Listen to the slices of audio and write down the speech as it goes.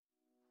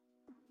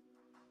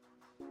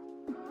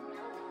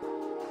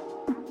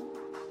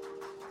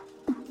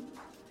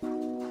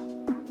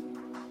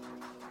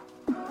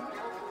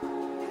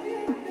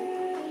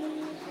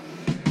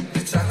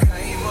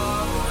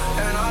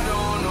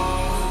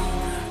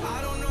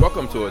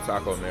Welcome to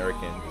Otaku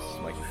American. This is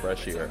Mykey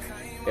Fresh here.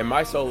 In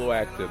my solo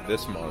act of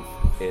this month,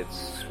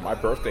 it's my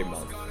birthday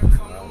month.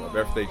 My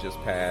birthday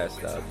just passed,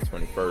 the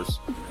 21st.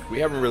 We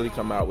haven't really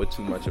come out with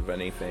too much of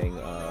anything,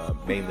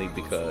 mainly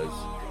because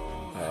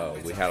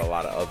we had a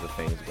lot of other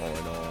things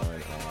going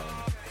on.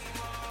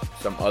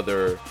 Some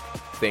other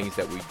things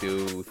that we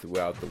do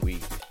throughout the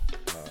week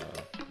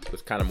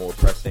was kind of more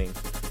pressing.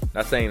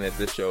 Not saying that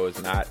this show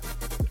is not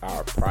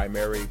our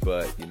primary,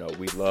 but you know,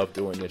 we love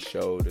doing this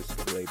show. This is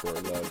the labor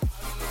of love,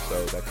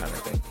 so that kind of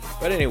thing.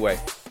 But anyway,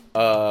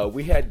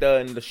 we had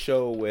done the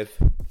show with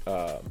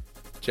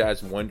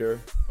JazWonder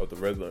of the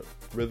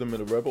Rhythm of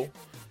the Rebel,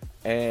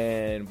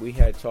 and we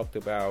had talked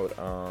about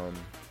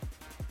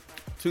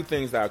two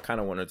things that I kind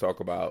of want to talk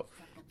about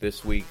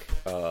this week: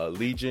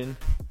 Legion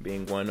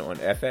being one on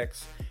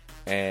FX,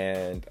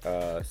 and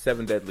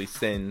Seven Deadly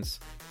Sins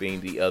being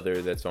the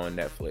other that's on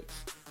Netflix.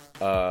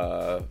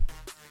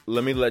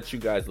 Let me let you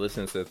guys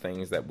listen to the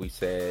things that we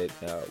said.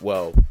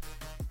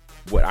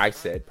 What I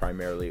said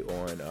primarily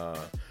on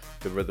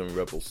the Rhythm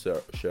Rebel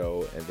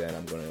show, and then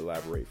I'm going to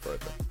elaborate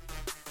further.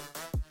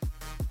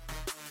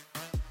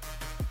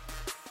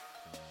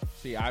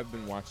 See, I've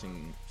been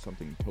watching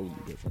something totally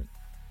different.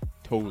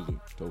 Totally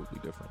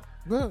different.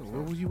 Well,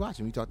 what was you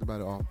watching? We talked about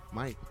it all,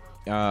 Mike.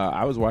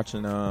 I was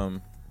watching,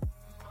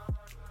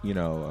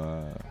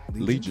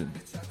 Legion.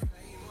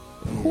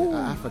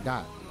 I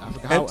forgot.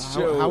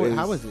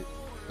 How was it?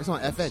 It's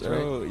on FX,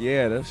 right?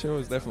 Yeah, that show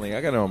is definitely.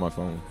 I got it on my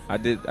phone. I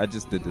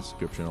just did the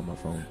description on my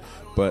phone,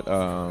 but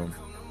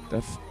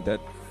that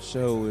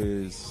show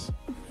is.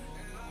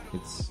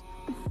 It's.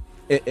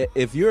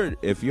 If you're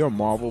a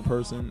Marvel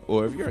person,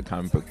 or if you're a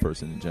comic book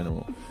person in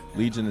general,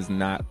 Legion is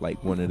not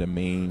like one of the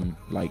main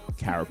like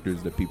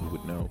characters that people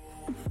would know.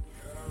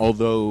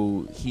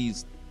 Although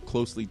he's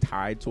closely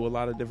tied to a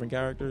lot of different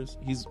characters,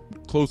 he's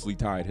closely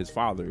tied. His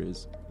father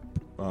is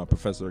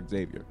Professor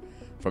Xavier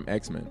from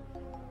X-Men,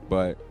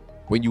 but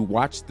when you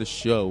watch the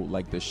show,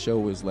 like the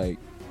show is like,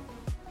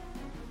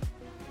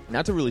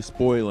 not to really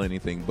spoil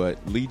anything,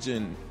 but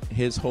Legion,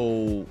 his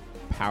whole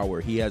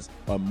power, he has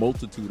a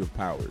multitude of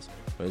powers.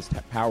 But his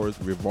powers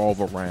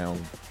revolve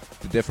around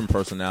the different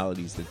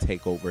personalities that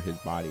take over his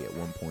body at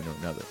one point or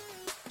another.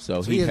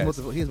 So he has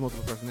multiple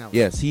personalities.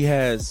 Yes, he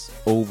has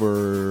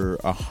over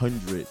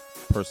 100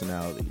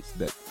 personalities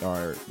that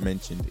are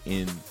mentioned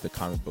in the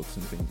comic books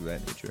and things of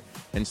that nature.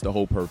 Hence the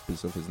whole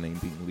purpose of his name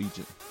being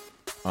Legion.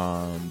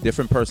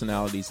 Different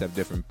personalities have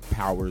different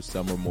powers.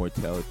 Some are more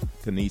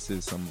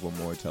telekinesis, some are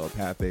more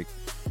telepathic.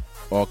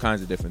 All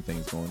kinds of different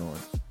things going on.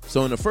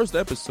 So in the first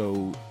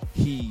episode,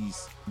 you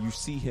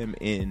see him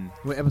in...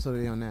 What episode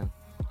are they on now?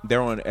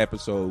 They're on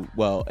episode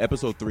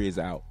 3 is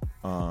out.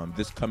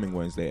 This coming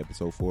Wednesday,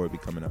 episode 4 will be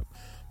coming up.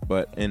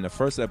 But in the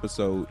first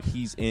episode,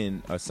 he's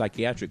in a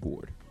psychiatric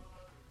ward.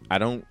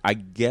 I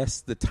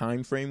guess the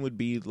time frame would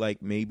be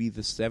like maybe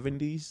the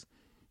 70s.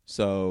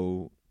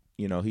 So,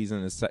 you know, he's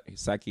in a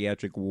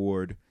psychiatric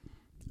ward.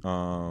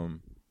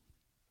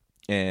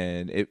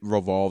 And it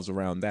revolves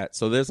around that.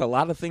 So there's a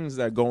lot of things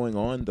that are going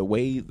on. The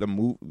way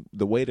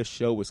the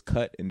show was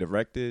cut and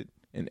directed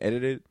and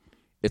edited,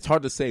 it's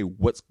hard to say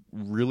what's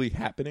really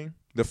happening.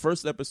 The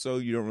first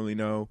episode, you don't really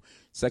know.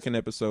 Second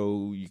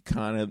episode, you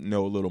kind of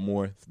know a little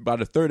more. By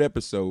the third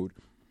episode,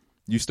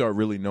 you start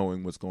really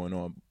knowing what's going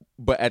on.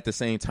 But at the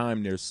same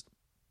time, there's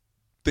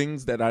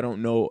things that I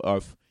don't know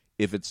of.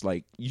 If it's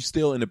like, you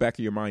still in the back of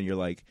your mind, you're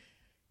like,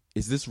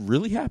 is this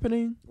really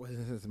happening? What is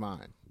in his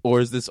mind?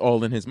 Or is this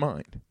all in his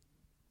mind?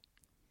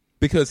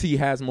 Because he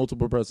has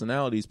multiple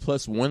personalities,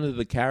 plus one of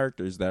the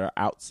characters that are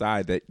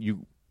outside that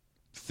you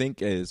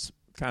think is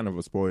kind of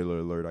a spoiler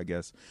alert, I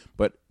guess,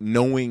 but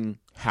knowing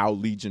how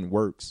Legion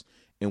works,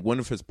 and one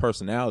of his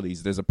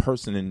personalities, there's a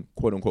person in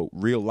quote-unquote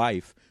real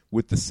life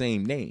with the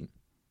same name.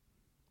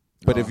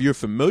 But if you're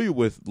familiar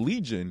with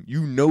Legion,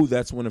 you know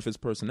that's one of his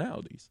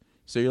personalities.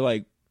 So you're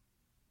like,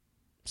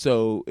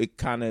 so it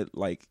kind of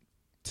like,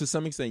 to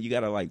some extent, you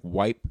got to like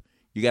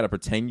you got to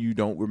pretend you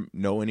don't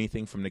know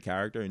anything from the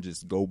character and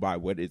just go by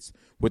what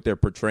they're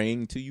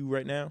portraying to you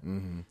right now.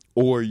 Mm-hmm.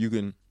 Or you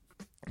can,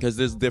 because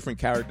there's different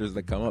characters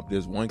that come up.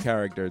 There's one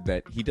character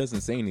that he doesn't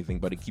say anything,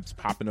 but it keeps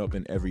popping up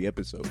in every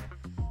episode.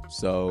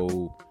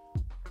 So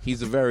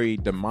he's a very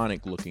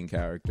demonic looking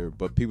character,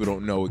 but people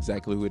don't know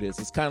exactly who it is.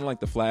 It's kind of like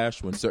The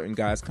Flash when certain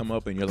guys come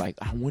up and you're like,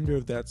 I wonder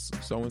if that's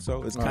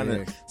so-and-so. It's kind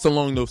of, it's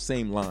along those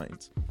same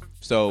lines.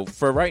 So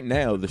for right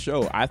now,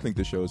 I think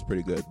the show is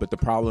pretty good. But the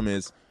problem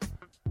is,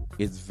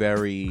 it's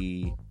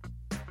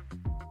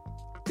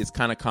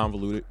kind of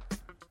convoluted.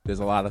 There's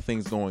a lot of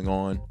things going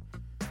on.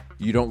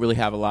 You don't really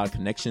have a lot of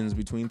connections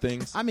between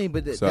things. I mean,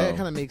 but that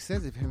kind of makes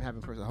sense if him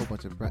having a whole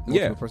bunch of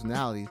multiple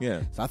personalities.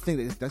 Yeah. So I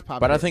think that's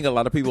probably. But I think a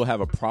lot of people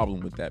have a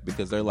problem with that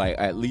because they're like,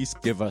 at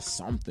least give us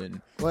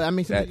something. Well, I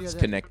mean, that's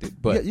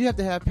connected. But you have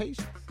to have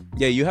patience.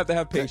 Yeah, you have to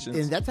have patience.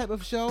 In that type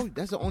of show,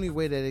 that's the only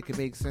way that it can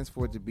make sense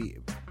for it to be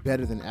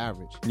better than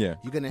average. Yeah.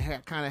 You're gonna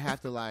kind of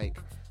have to like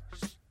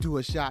do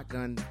a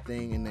shotgun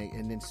thing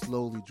and then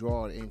slowly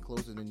draw it in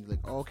closer. And then you're like,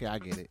 oh, okay, I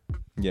get it.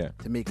 Yeah.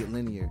 To make it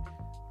linear.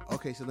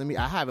 Okay, so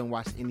I haven't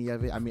watched any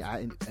of it. I mean,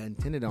 I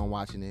intended on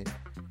watching it.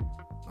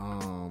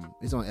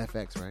 It's on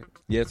FX, right?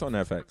 Yeah, it's on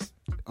FX.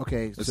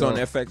 Okay, it's on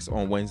FX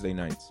on Wednesday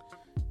nights.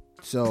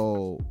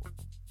 So,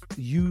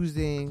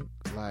 using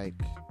like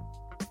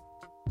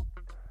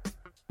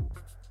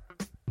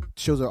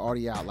shows that are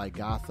already out, like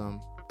Gotham,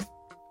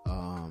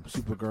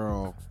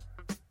 Supergirl,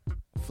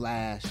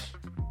 Flash,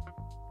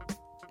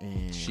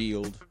 and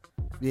Shield.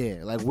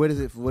 Yeah, like where does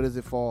it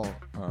fall?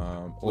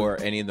 Or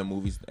any of the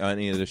movies,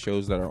 any of the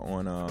shows that are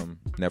on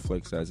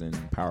Netflix, as in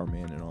Power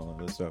Man and all of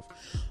this stuff.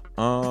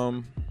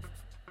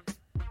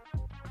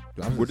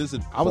 Where does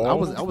it fall? I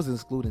was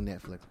excluding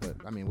Netflix, but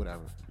I mean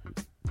whatever.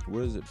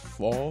 Where does it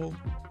fall?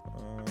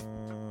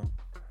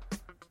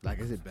 Like,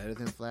 is it better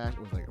than Flash?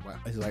 Or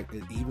is it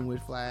even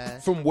with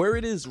Flash? From where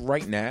it is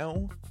right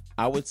now,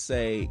 I would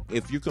say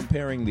if you're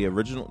comparing the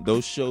original,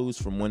 those shows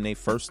from when they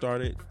first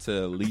started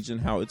to Legion,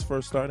 how it's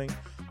first starting,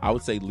 I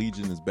would say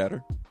Legion is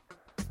better.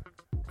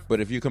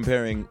 But if you're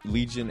comparing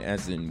Legion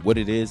as in what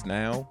it is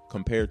now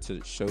compared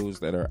to shows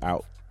that are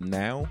out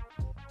now,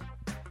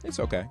 it's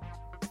okay.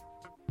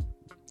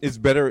 It's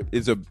better.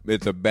 It's a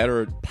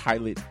better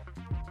pilot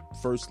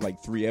first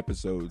 3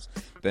 episodes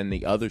than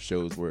the other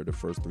shows were the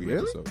first 3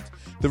 episodes.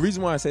 The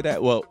reason why I say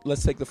that, well,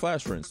 let's take The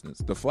Flash for instance.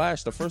 The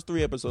Flash, the first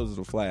 3 episodes of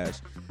The Flash,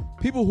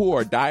 people who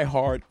are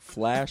diehard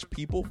Flash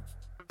people,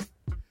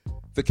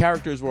 the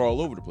characters were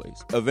all over the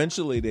place.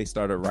 Eventually, they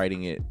started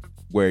writing it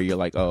where you're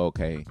like, oh,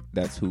 okay,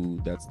 that's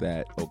who, that's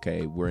that.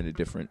 Okay, we're in a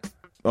different.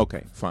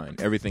 Okay, fine,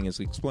 everything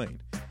is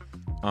explained.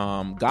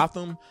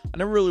 Gotham, I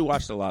never really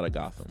watched a lot of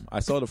Gotham.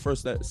 I saw the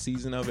first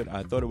season of it.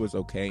 I thought it was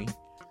okay.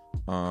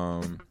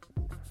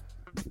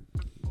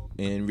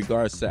 In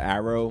regards to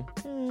Arrow,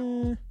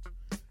 I'm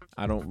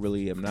not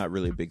really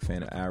a big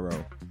fan of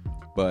Arrow.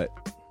 But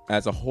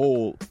as a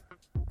whole,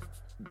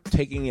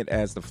 taking it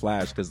as The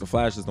Flash, because The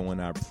Flash is the one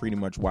I pretty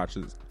much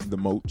watches the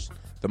most,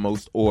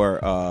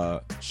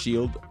 or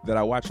Shield that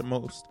I watch the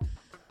most,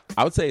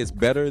 I would say it's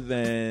better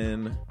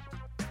than,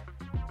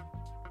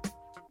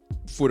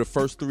 for the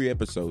first 3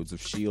 episodes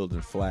of Shield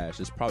and Flash,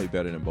 it's probably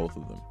better than both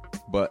of them.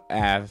 But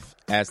as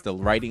the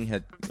writing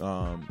had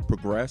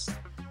progressed,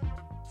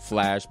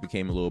 Flash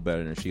became a little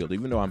better than Shield.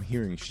 Even though I'm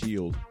hearing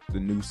Shield, the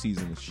new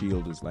season of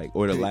Shield is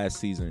or the last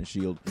season of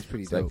Shield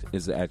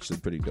is actually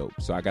pretty dope.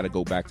 So I got to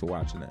go back to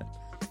watching that.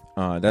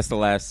 That's the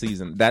last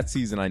season. That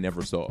season I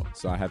never saw,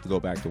 so I have to go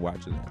back to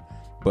watching that.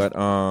 But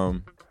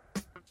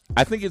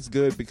I think it's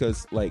good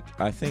because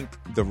I think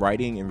the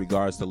writing in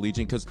regards to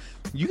Legion, because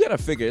you got to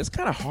figure it's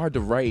kind of hard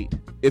to write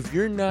if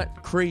you're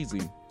not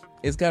crazy.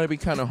 It's got to be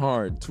kind of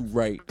hard to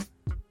write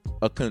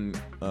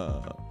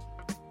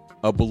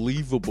a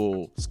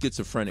believable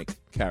schizophrenic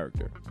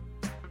character.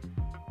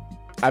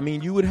 I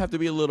mean, you would have to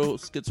be a little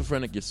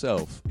schizophrenic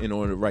yourself in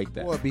order to write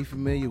that. Or be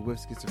familiar with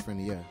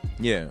schizophrenia.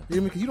 Yeah.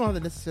 Because you don't have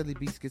to necessarily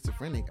be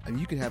schizophrenic. I mean,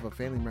 you could have a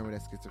family member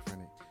that's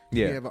schizophrenic.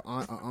 Yeah. You have an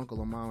aunt, an uncle,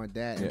 or mom, or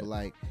dad,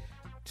 and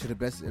to the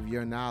best of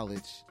your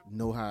knowledge,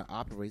 know how it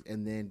operates,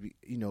 and then,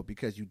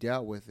 because you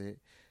dealt with it,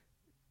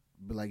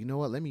 but you know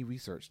what? Let me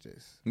research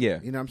this. Yeah.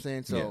 You know what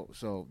I'm saying?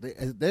 So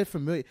they're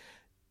familiar.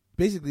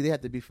 Basically, they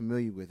have to be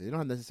familiar with it. They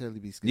don't necessarily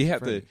be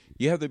schizophrenic.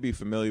 You have to be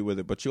familiar with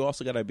it, but you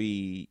also got to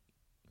be,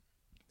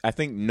 I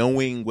think,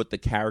 knowing what the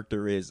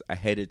character is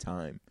ahead of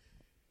time,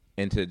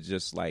 and to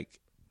just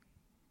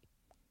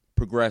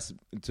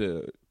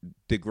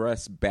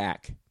digress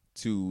back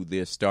to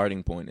their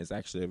starting point is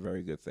actually a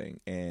very good thing.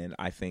 And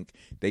I think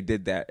they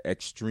did that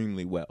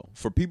extremely well.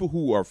 For people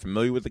who are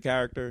familiar with the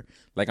character,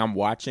 I'm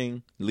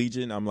watching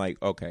Legion, I'm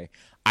like, okay,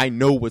 I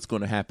know what's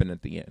going to happen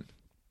at the end.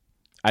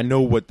 I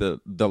know what the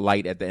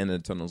light at the end of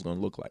the tunnel is going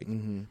to look like.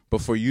 Mm-hmm. But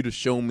for you to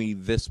show me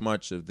this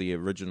much of the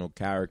original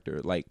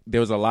character,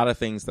 there was a lot of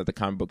things that the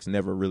comic books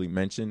never really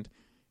mentioned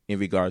in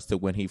regards to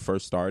when he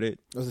first started.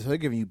 So they're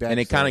giving you backstory. And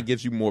it kind of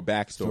gives you more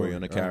backstory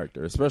on the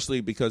character,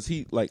 especially because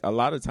he, a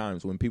lot of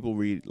times when people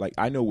read,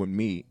 I know when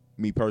me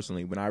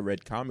personally, when I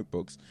read comic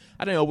books,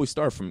 I didn't always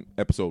start from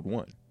episode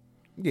 1.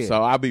 Yeah.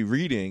 So I'll be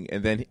reading,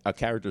 and then a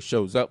character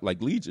shows up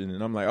like Legion,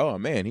 and I'm like, oh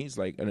man, he's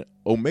an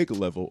Omega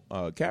level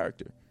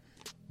character.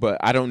 But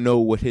I don't know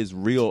what his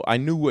real. I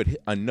knew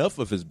enough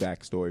of his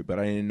backstory, but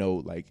I didn't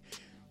know.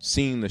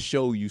 Seeing the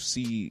show, you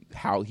see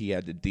how he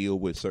had to deal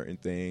with certain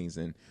things,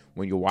 and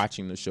when you're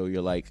watching the show,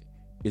 you're like,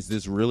 "Is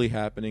this really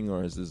happening,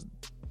 or is this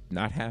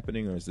not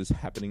happening, or is this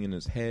happening in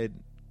his head?"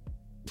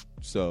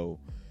 So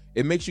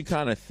it makes you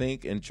kind of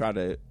think and try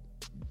to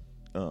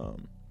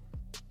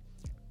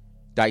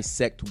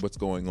dissect what's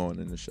going on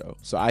in the show.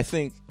 So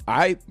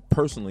I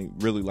personally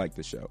really like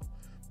the show,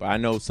 but I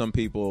know some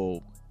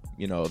people.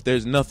 If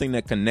there's nothing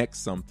that connects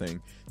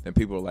something, then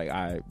people are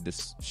like,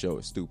 this show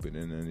is stupid,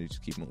 and then they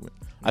just keep moving.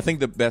 I think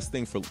the best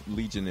thing for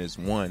Legion is,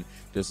 one,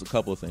 there's a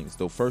couple of things.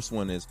 The first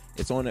one is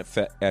it's on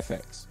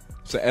FX.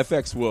 So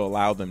FX will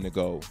allow them to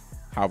go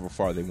however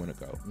far they want to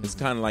go. Mm-hmm. It's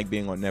kind of like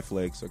being on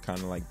Netflix, or kind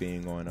of like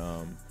being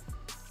on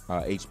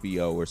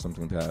HBO or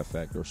something to that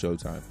effect, or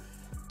Showtime.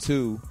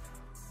 2,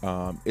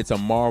 it's a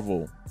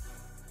Marvel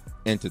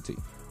entity.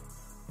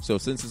 So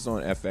since it's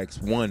on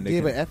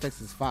FX1, but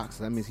FX is Fox.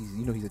 So that means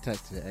he's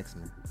attached to the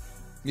X-Men.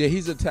 Yeah,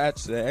 he's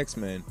attached to the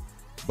X-Men,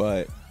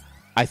 but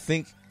I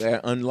think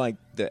unlike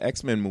the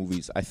X-Men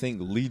movies, I think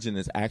Legion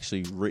is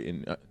actually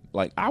written.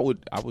 Like I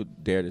would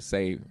dare to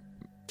say,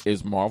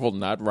 is Marvel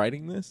not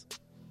writing this?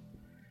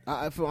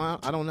 I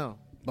don't know.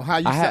 But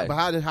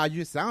how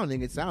you're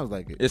sounding, it sounds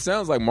like it. It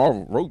sounds like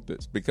Marvel wrote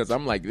this because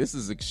I'm like, this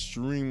is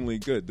extremely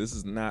good. This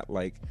is not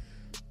like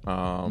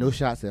no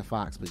shots at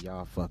Fox, but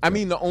y'all fucked. I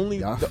mean, the only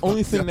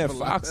thing that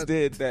Fox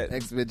did that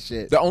X-Men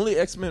shit. The only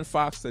X-Men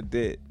Fox that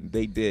did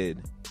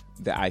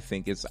that I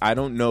think is, I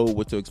don't know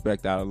what to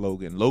expect out of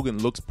Logan. Logan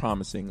looks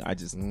promising. I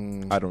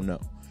don't know.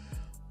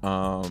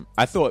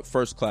 I thought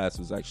First Class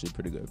was actually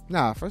pretty good.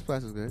 Nah, First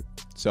Class is good.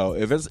 So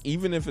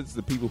even if it's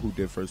the people who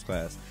did First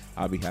Class,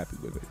 I'll be happy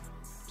with it.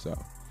 So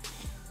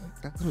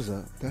that's what's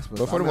up.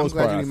 But for the most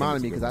part, you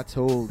reminded me because I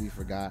totally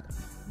forgot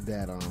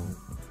that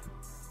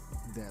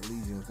that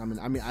Legion was coming.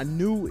 I mean, I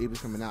knew it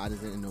was coming out. I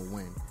just didn't know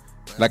when.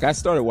 Like I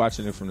started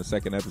watching it from the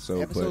second episode.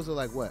 The episodes are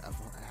like what,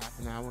 half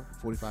an hour,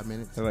 45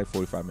 minutes. They're like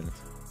 45 minutes.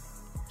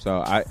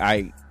 So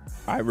I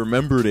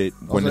remembered it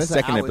when the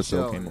second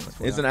episode came on.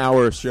 It's an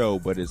hour show,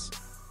 but it's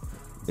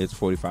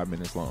 45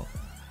 minutes long.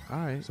 All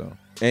right. So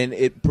and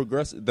it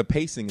progresses. The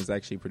pacing is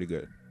actually pretty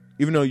good,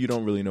 even though you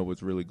don't really know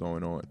what's really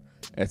going on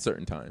at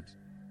certain times.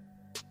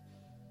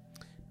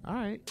 All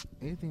right.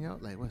 Anything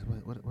else? Like what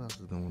else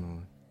is going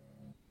on?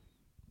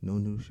 No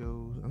new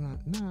shows. I'm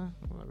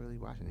not really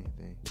watching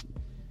anything.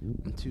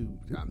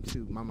 I'm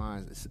too. My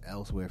mind is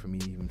elsewhere for me,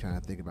 even trying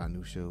to think about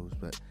new shows.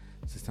 But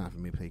it's just time for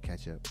me to play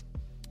catch up.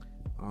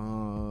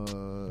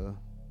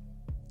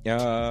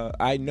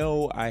 I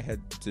know I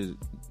had to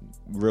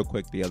real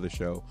quick. The other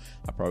show,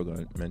 I'm probably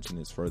going to mention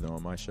this further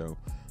on my show,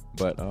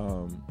 but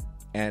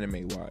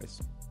anime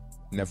wise,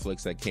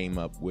 Netflix that came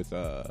up with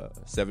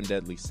 7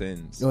 Deadly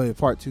Sins. Oh yeah,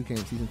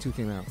 season 2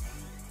 came out.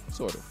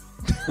 Sort of.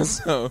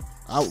 So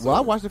I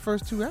watched the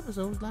first 2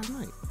 episodes last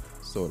night.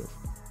 Sort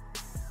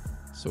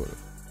of.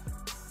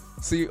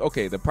 See,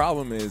 okay, the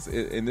problem is,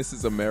 and this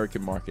is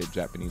American market,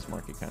 Japanese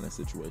market kind of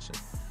situation.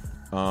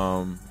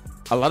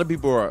 A lot of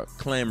people are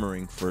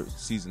clamoring for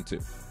season 2.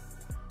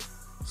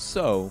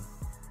 So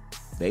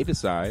they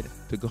decide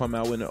to come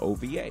out with an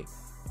OVA.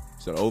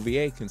 So the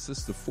OVA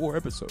consists of 4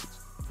 episodes.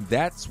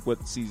 That's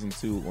what season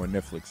 2 on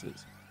Netflix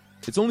is.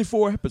 It's only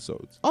 4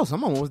 episodes. Oh, so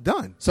I'm almost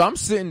done. So I'm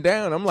sitting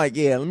down. I'm like,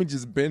 yeah, let me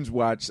just binge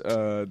watch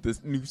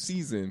this new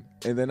season.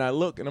 And then I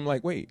look and I'm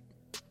like, wait,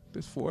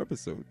 there's 4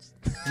 episodes.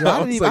 Yo,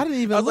 I didn't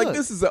even I was look. like,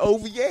 this is an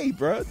OVA,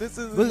 bro. This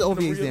is what does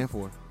OVA stand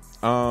for?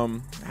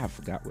 I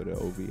forgot what an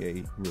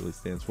OVA really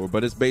stands for,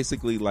 but it's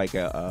basically like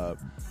we're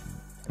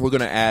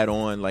gonna add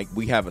on, like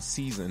we have a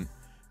season,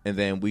 and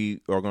then we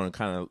are gonna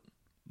kind of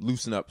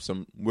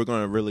we're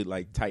gonna really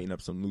like tighten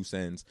up some loose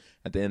ends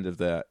at the end of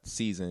the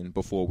season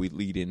before we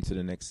lead into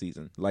the next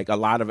season. Like a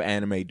lot of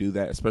anime do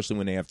that, especially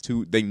when they have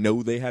 2. They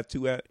know they have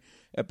 2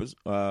 episodes.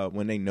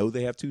 When they know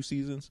they have 2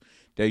 seasons,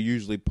 they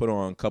usually put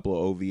on a couple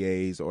of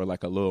OVAs or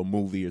like a little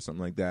movie or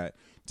something like that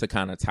to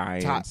kind of tie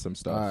in some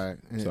stuff.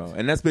 Right. So,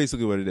 and that's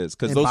basically what it is.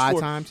 Because those buy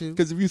time too.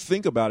 Because if you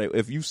think about it,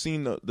 if you've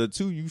seen the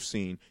 2 you've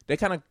seen, they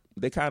kind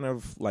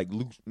of like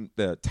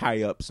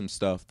tie up some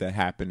stuff that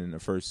happened in the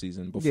first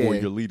season before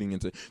you're leading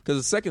into. Because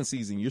the second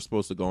season, you're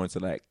supposed to go into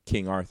that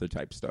King Arthur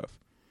type stuff.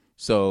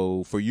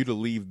 So for you to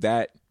leave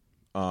that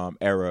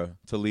era,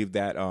 to leave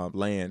that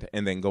land,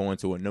 and then go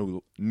into a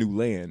new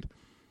land,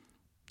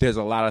 there's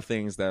a lot of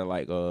things that are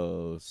like,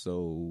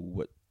 so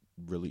what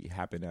really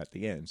happened at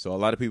the end? So a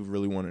lot of people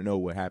really want to know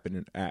what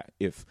happened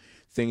if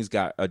things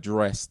got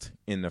addressed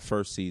in the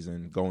first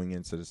season going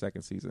into the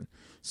second season.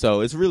 So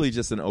it's really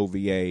just an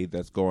OVA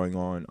that's going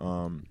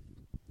on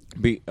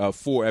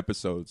 4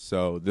 episodes.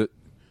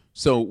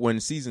 So when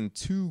season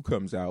 2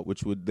 comes out,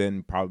 which would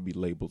then probably be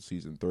labeled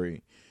season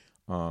 3,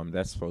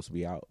 that's supposed to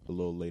be out a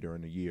little later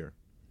in the year.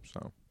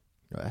 So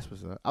that's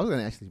what's up. I was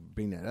gonna actually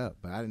bring that up,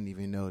 but I didn't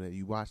even know that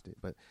you watched it.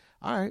 But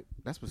all right,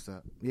 that's what's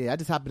up. Yeah, I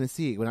just happened to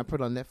see it when I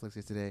put it on Netflix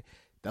yesterday.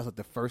 That was like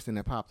the first thing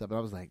that popped up, and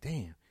I was like,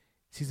 "Damn,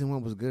 season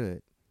 1 was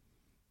good."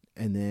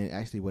 And then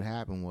actually, what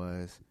happened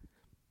was,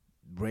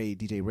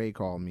 DJ Ray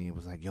called me and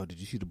was like, "Yo, did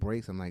you see The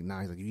Breaks?" I'm like,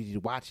 "Nah." He's like, "You need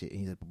to watch it." And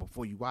he's like, "But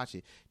before you watch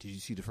it, did you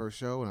see the first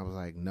show?" And I was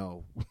like,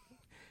 "No."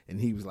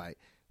 And he was like,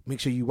 "Make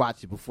sure you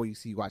watch it before you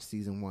watch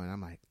season 1."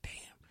 I'm like, "Damn."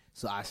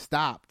 So I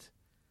stopped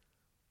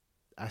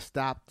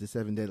the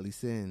 7 Deadly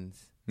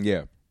Sins.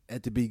 Yeah.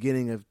 At the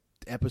beginning of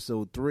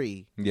episode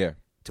 3. Yeah.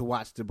 To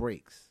watch The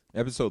Breaks.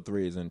 Episode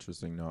 3 is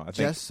interesting, though.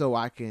 Just so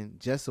I can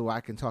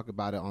talk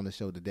about it on the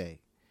show today.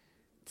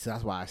 So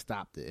that's why I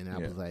stopped it, and I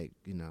was like,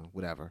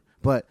 whatever.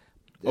 But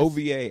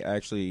OVA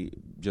actually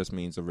just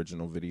means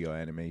original video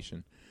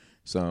animation.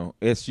 So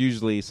it's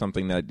usually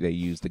something that they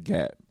use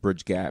to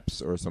bridge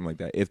gaps or something like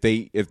that. If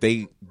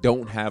they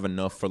don't have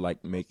enough for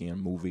like making a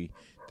movie,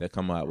 they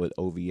come out with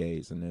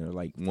OVAs, and they're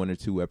like 1 or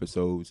 2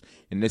 episodes.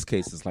 In this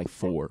case, it's like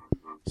 4.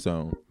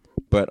 So,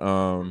 but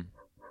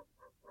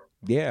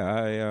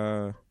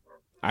yeah,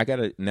 I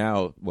gotta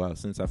now. Well,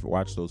 since I've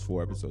watched those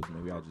 4 episodes,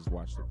 maybe I'll just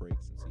watch The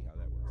Breaks and see how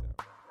that works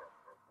out.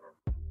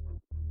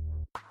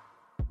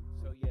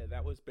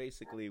 was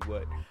basically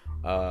what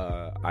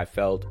I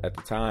felt at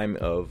the time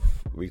of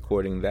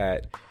recording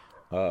that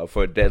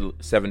for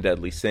Seven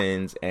Deadly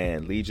Sins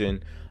and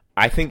Legion.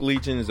 I think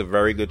Legion is a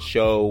very good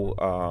show.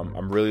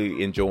 I'm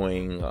really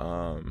enjoying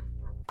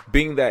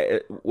being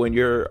that when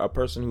you're a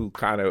person who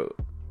kind of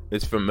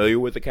is familiar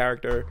with the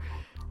character,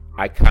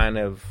 I kind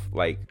of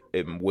like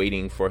am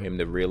waiting for him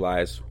to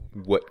realize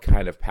what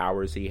kind of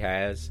powers he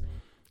has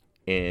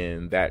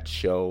in that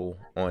show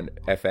on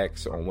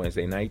FX on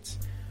Wednesday nights.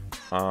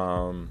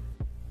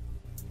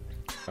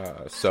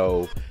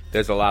 So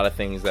there's a lot of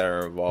things that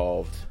are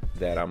involved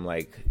that I'm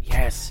like,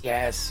 yes,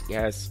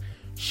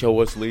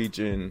 show us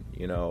Legion.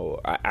 You know,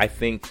 I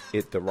think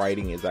the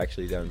writing is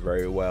actually done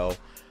very well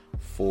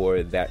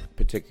for that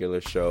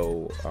particular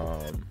show,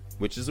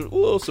 which is a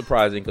little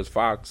surprising because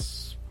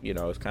Fox, you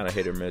know, it's kind of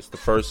hit or miss. The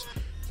first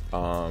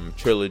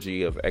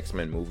trilogy of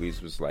X-Men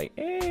movies was like,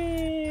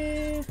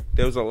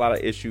 there was a lot of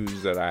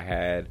issues that I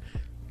had.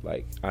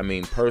 Like, I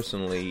mean,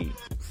 personally,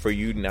 for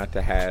you not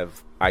to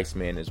have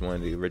Iceman as one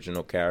of the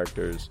original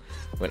characters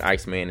when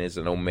Iceman is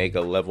an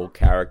Omega level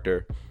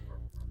character,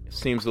 it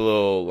seems a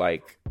little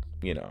like,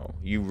 you know,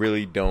 you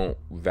really don't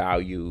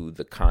value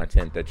the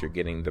content that you're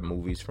getting the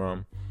movies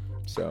from.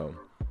 So,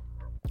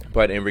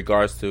 but in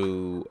regards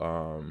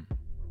to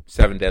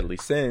Seven Deadly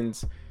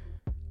Sins,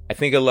 I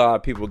think a lot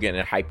of people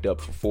getting hyped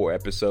up for 4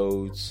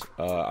 episodes.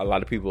 A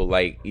lot of people,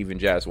 like even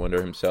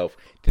JazWonder himself,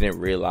 didn't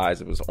realize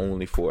it was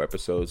only 4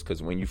 episodes.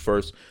 Because when you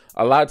first,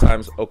 a lot of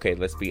times, okay,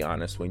 let's be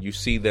honest, when you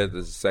see that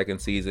there's a second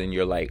season,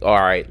 you're like,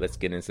 all right, let's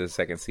get into the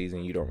second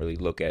season. You don't really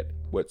look at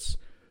what's,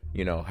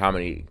 you know, how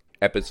many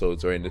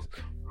episodes are in the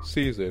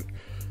season.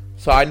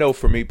 So I know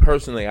for me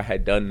personally, I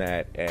had done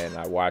that and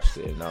I watched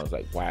it and I was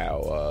like,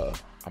 wow,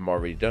 I'm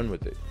already done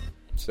with it.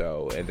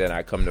 So, and then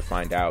I come to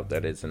find out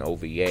that it's an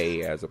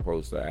OVA as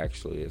opposed to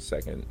actually a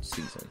second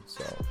season.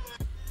 So,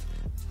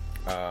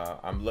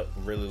 I'm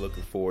really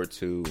looking forward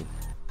to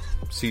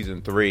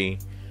season 3.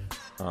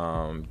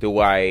 Could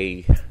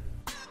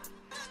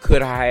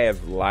I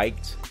have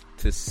liked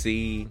to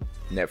see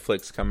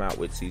Netflix come out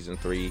with season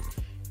 3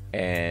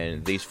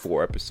 and these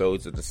 4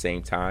 episodes at the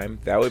same time?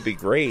 That would be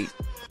great.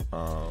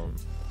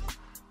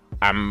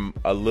 I'm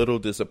a little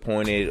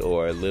disappointed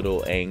or a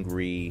little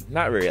angry,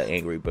 not really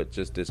angry, but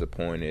just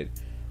disappointed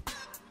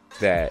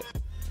that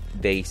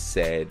they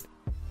said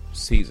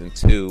season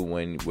 2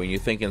 when you're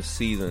thinking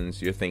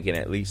seasons, you're thinking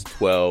at least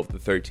 12 to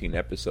 13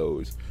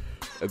 episodes.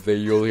 And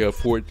then you only have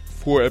four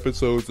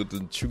episodes of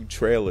the 2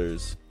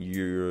 trailers.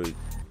 You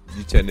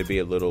tend to be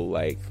a little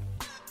like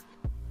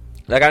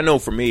I know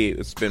for me,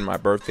 it's been my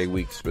birthday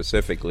week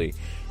specifically,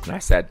 and I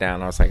sat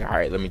down, I was like, all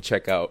right, let me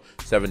check out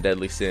Seven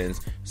Deadly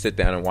Sins, sit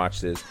down and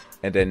watch this,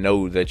 and then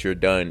know that you're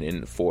done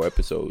in 4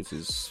 episodes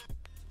it's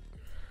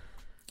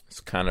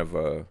kind of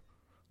a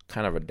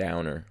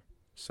downer.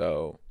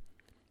 So,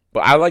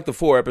 but I like the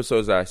 4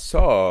 episodes that I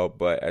saw,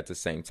 but at the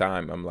same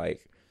time, I'm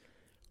like,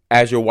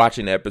 as you're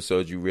watching the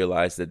episodes, you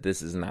realize that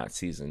this is not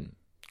season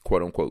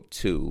quote unquote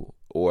 2,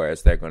 or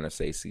as they're going to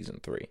say, season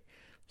 3.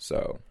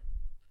 So,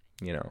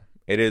 you know,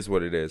 it is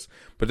what it is.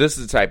 But this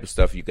is the type of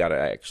stuff you got to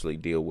actually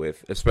deal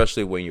with,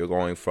 especially when you're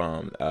going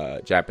from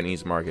a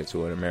Japanese market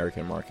to an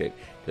American market.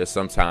 There's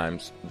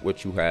sometimes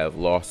what you have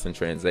lost in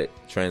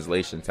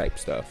translation type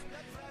stuff.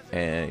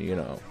 And, you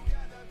know,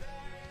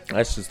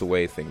 that's just the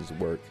way things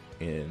work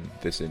in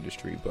this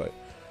industry. But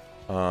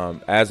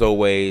as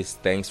always,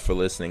 thanks for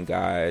listening,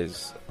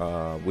 guys.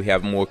 We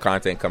have more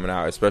content coming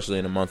out, especially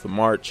in the month of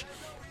March.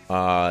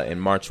 In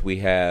March, we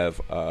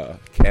have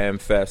Cam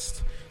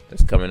Fest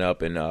that's coming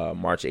up in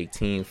March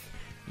 18th.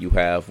 You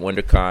have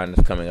WonderCon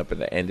that's coming up at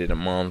the end of the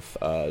month,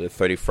 the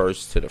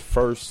 31st to the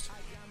 1st,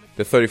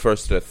 the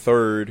 31st to the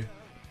 3rd,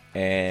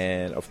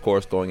 and of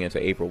course going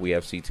into April we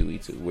have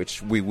C2E2,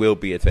 which we will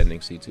be attending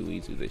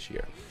C2E2 this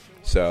year.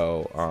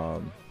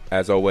 So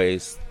as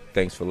always,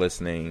 thanks for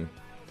listening.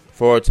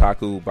 For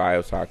Otaku, by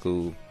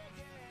Otaku,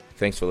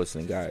 thanks for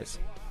listening, guys.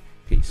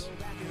 Peace.